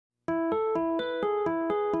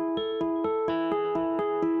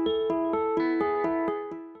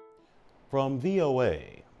From VOA,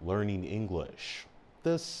 Learning English,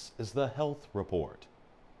 this is the Health Report.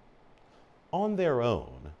 On their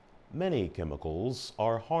own, many chemicals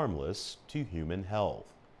are harmless to human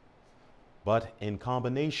health. But in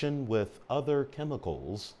combination with other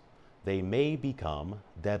chemicals, they may become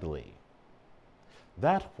deadly.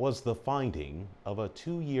 That was the finding of a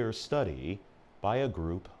 2-year study by a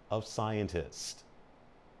group of scientists.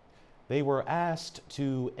 They were asked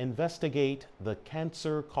to investigate the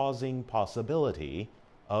cancer-causing possibility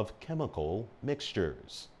of chemical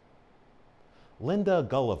mixtures. Linda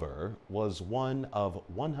Gulliver was one of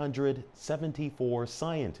 174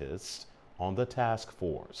 scientists on the task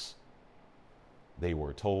force. They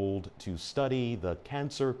were told to study the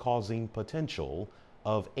cancer-causing potential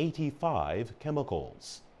of 85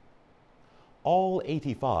 chemicals. All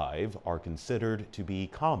 85 are considered to be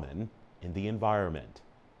common in the environment.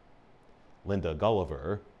 Linda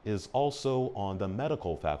Gulliver is also on the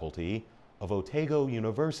medical faculty of Otago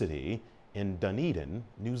University in Dunedin,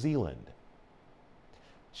 New Zealand.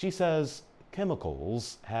 She says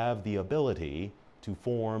chemicals have the ability to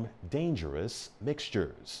form dangerous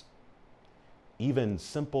mixtures. Even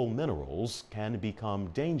simple minerals can become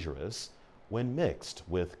dangerous when mixed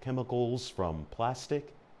with chemicals from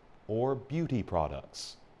plastic or beauty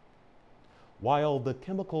products. While the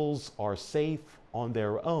chemicals are safe on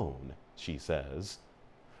their own, she says,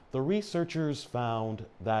 the researchers found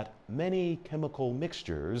that many chemical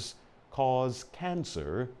mixtures cause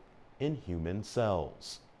cancer in human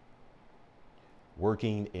cells.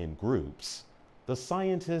 Working in groups, the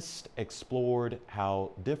scientists explored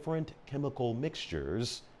how different chemical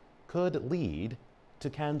mixtures could lead to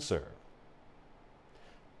cancer.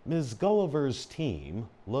 Ms. Gulliver's team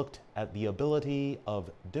looked at the ability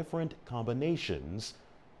of different combinations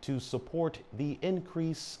to support the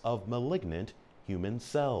increase of malignant human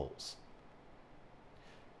cells.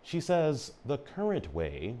 She says the current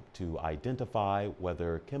way to identify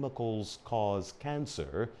whether chemicals cause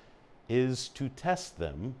cancer is to test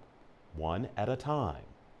them one at a time.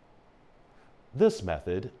 This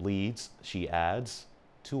method leads, she adds,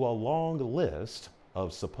 to a long list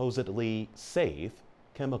of supposedly safe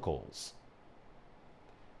chemicals.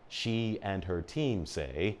 She and her team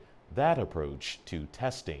say that approach to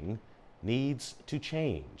testing needs to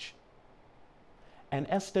change. An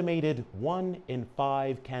estimated 1 in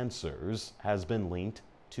 5 cancers has been linked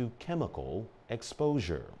to chemical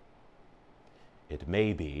exposure. It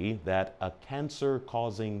may be that a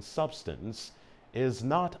cancer-causing substance is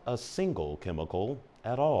not a single chemical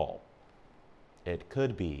at all. It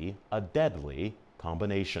could be a deadly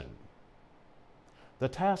combination. The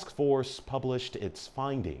task force published its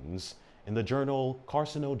findings in the journal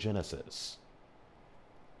Carcinogenesis.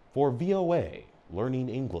 For VOA Learning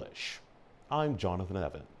English, I'm Jonathan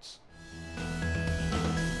Evans.